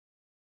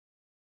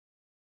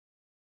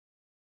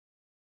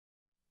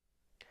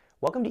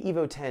Welcome to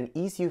Evo 10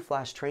 ECU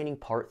Flash Training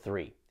Part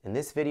 3. In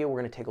this video,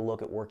 we're going to take a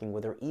look at working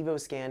with our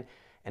EvoScan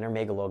and our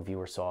Megalog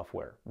viewer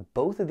software.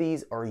 Both of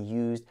these are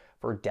used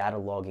for data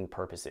logging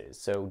purposes.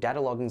 So data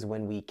logging is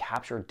when we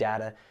capture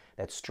data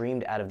that's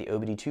streamed out of the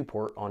OBD2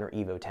 port on our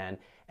Evo 10,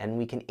 and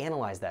we can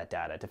analyze that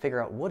data to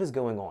figure out what is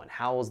going on.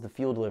 How is the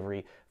fuel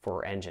delivery for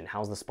our engine?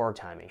 How's the spark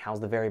timing?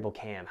 How's the variable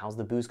cam? How's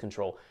the boost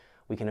control?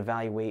 We can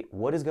evaluate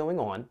what is going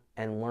on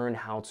and learn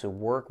how to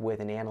work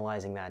with and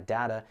analyzing that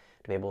data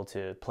to be able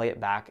to play it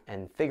back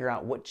and figure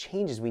out what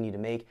changes we need to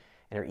make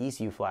in our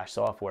ECU Flash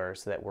software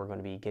so that we're going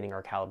to be getting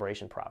our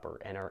calibration proper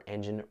and our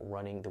engine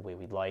running the way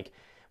we'd like.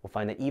 We'll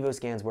find that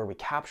EvoScan is where we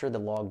capture the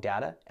log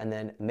data, and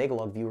then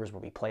Megalog viewers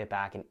where we play it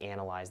back and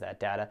analyze that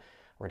data.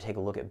 We're going to take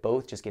a look at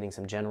both, just getting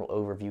some general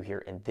overview here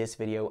in this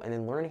video, and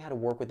then learning how to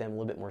work with them a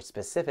little bit more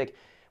specific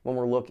when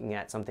we're looking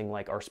at something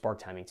like our spark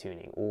timing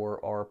tuning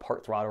or our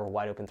part throttle or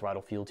wide open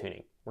throttle fuel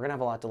tuning. We're gonna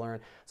have a lot to learn,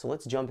 so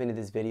let's jump into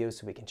this video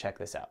so we can check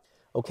this out.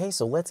 Okay,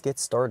 so let's get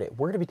started.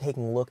 We're gonna be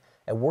taking a look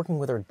at working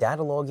with our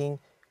data logging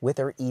with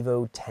our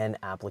Evo 10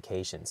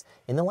 applications.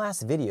 In the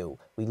last video,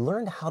 we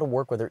learned how to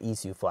work with our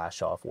ECU Flash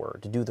software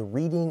to do the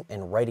reading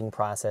and writing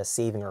process,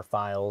 saving our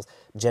files,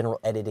 general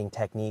editing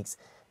techniques.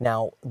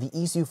 Now, the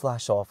ECU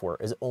Flash software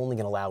is only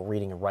going to allow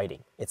reading and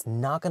writing. It's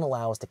not going to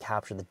allow us to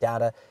capture the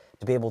data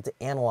to be able to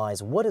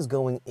analyze what is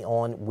going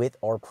on with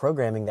our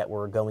programming that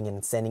we're going in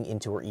and sending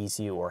into our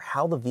ECU, or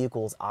how the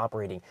vehicle is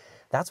operating.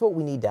 That's what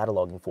we need data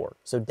logging for.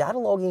 So data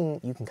logging,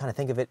 you can kind of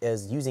think of it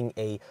as using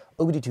a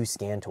OBD2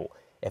 scan tool.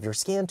 If your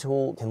scan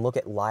tool can look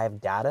at live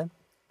data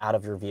out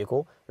of your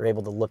vehicle, you're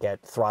able to look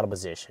at throttle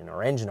position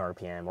or engine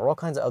RPM or all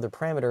kinds of other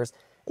parameters,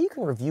 and you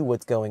can review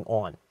what's going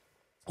on.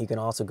 You can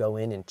also go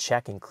in and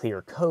check and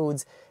clear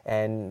codes,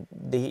 and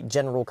the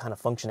general kind of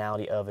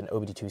functionality of an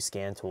OBD2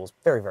 scan tool is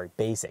very, very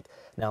basic.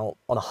 Now,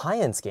 on a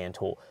high-end scan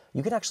tool,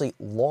 you can actually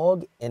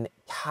log and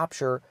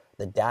capture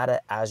the data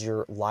as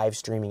you're live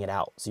streaming it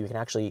out. So you can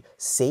actually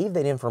save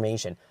that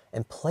information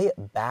and play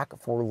it back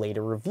for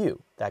later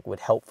review. That would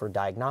help for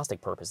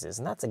diagnostic purposes.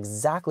 And that's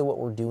exactly what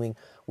we're doing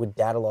with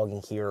data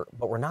logging here,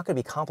 but we're not going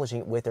to be accomplishing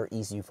it with our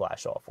ECU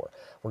Flash software.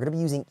 We're going to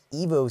be using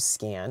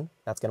EvoScan.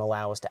 That's going to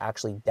allow us to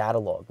actually data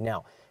log.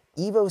 Now,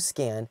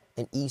 EvoScan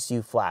and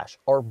ECU Flash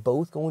are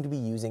both going to be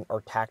using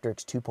our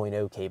Tactrix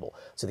 2.0 cable.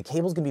 So the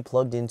cable is going to be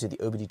plugged into the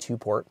OBD2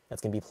 port.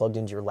 That's going to be plugged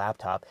into your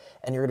laptop,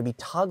 and you're going to be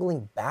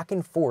toggling back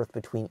and forth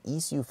between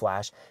ECU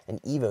Flash and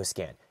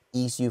EvoScan.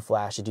 ECU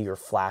Flash to do your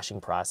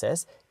flashing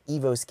process,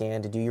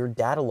 EvoScan to do your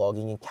data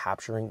logging and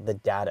capturing the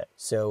data.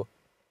 So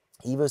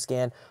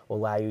EvoScan will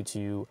allow you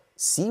to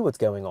see what's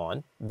going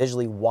on,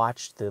 visually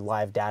watch the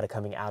live data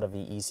coming out of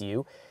the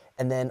ECU,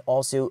 and then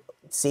also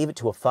save it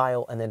to a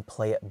file and then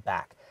play it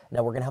back.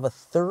 Now we're going to have a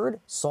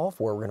third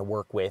software we're going to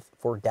work with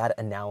for data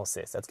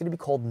analysis. That's going to be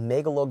called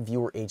Megalog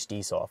Viewer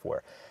HD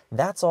software.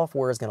 That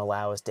software is going to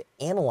allow us to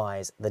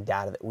analyze the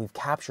data that we've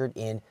captured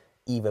in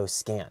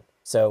EvoScan.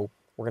 So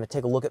we're going to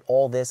take a look at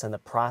all this and the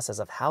process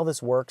of how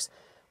this works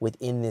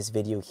within this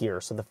video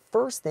here. So the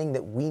first thing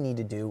that we need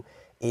to do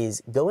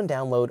is go and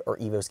download our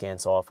EvoScan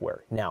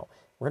software. Now,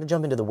 we're going to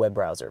jump into the web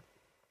browser.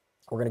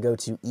 We're going to go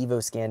to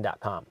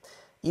evoscan.com.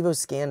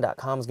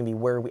 Evoscan.com is going to be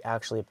where we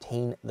actually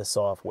obtain the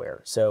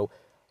software. So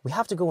we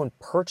have to go and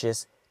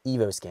purchase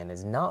EvoScan.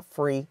 It's not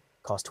free,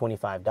 costs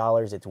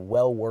 $25. It's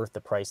well worth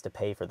the price to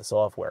pay for the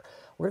software.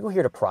 We're going to go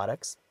here to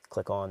products,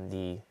 click on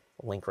the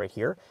link right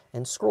here,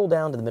 and scroll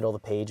down to the middle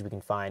of the page. We can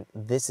find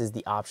this is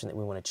the option that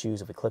we want to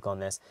choose. If we click on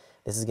this,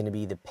 this is going to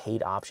be the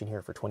paid option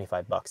here for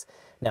 25 bucks.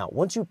 Now,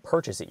 once you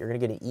purchase it, you're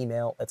going to get an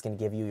email that's going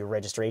to give you your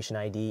registration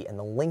ID and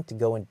the link to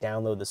go and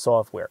download the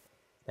software.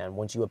 And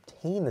once you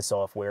obtain the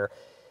software,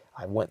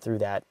 I went through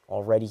that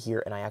already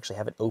here, and I actually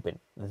have it open.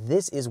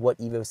 This is what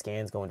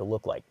EvoScan is going to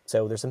look like.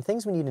 So there's some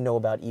things we need to know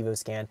about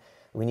EvoScan.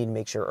 We need to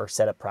make sure are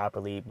set up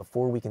properly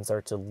before we can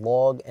start to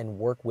log and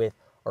work with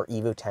our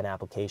Evo 10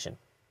 application.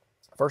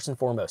 First and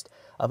foremost,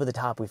 up at the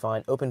top we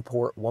find open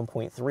port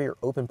 1.3 or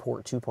open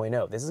port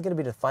 2.0. This is going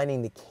to be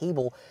defining the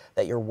cable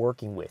that you're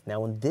working with.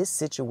 Now in this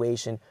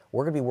situation,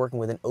 we're going to be working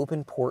with an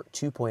open port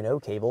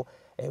 2.0 cable,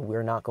 and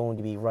we're not going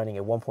to be running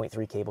a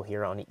 1.3 cable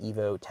here on the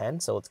Evo 10,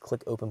 so let's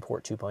click open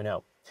port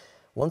 2.0.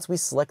 Once we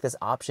select this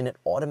option, it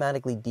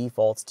automatically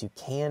defaults to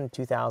CAN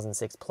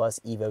 2006 plus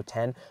Evo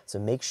 10, so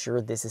make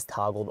sure this is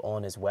toggled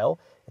on as well.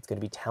 It's going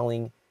to be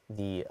telling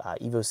the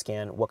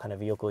EvoScan what kind of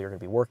vehicle you're going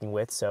to be working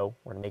with, so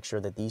we're going to make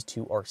sure that these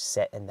two are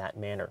set in that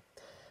manner.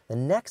 The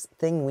next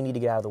thing we need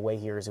to get out of the way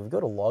here is if we go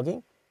to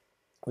logging,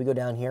 we go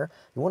down here,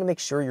 you want to make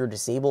sure your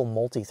disable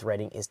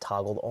multi-threading is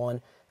toggled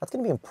on. That's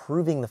going to be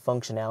improving the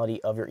functionality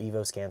of your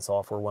EvoScan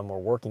software when we're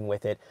working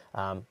with it.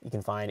 You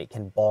can find it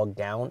can bog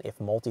down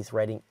if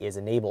multi-threading is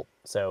enabled.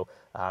 So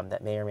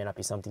that may or may not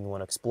be something you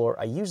want to explore.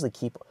 I usually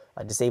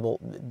disable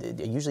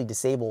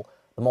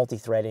the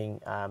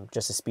multi-threading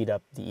just to speed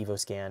up the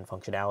EvoScan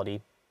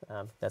functionality.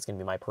 That's going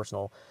to be my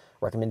personal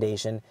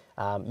recommendation.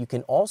 You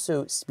can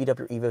also speed up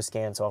your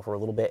EvoScan software a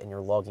little bit in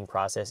your logging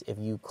process. If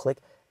you click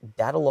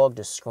data log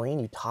to screen,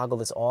 you toggle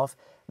this off,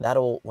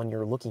 That'll, when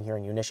you're looking here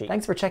and you initiate.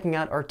 Thanks for checking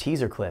out our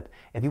teaser clip.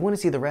 If you want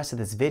to see the rest of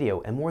this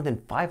video and more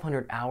than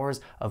 500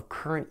 hours of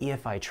current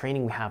EFI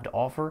training we have to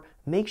offer,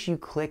 make sure you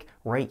click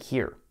right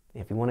here.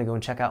 If you want to go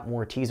and check out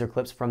more teaser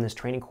clips from this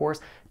training course,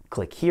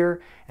 click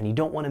here, and you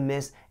don't want to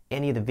miss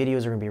any of the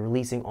videos we're going to be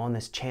releasing on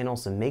this channel,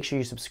 so make sure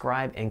you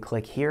subscribe and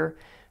click here.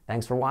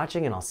 Thanks for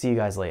watching, and I'll see you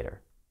guys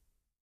later.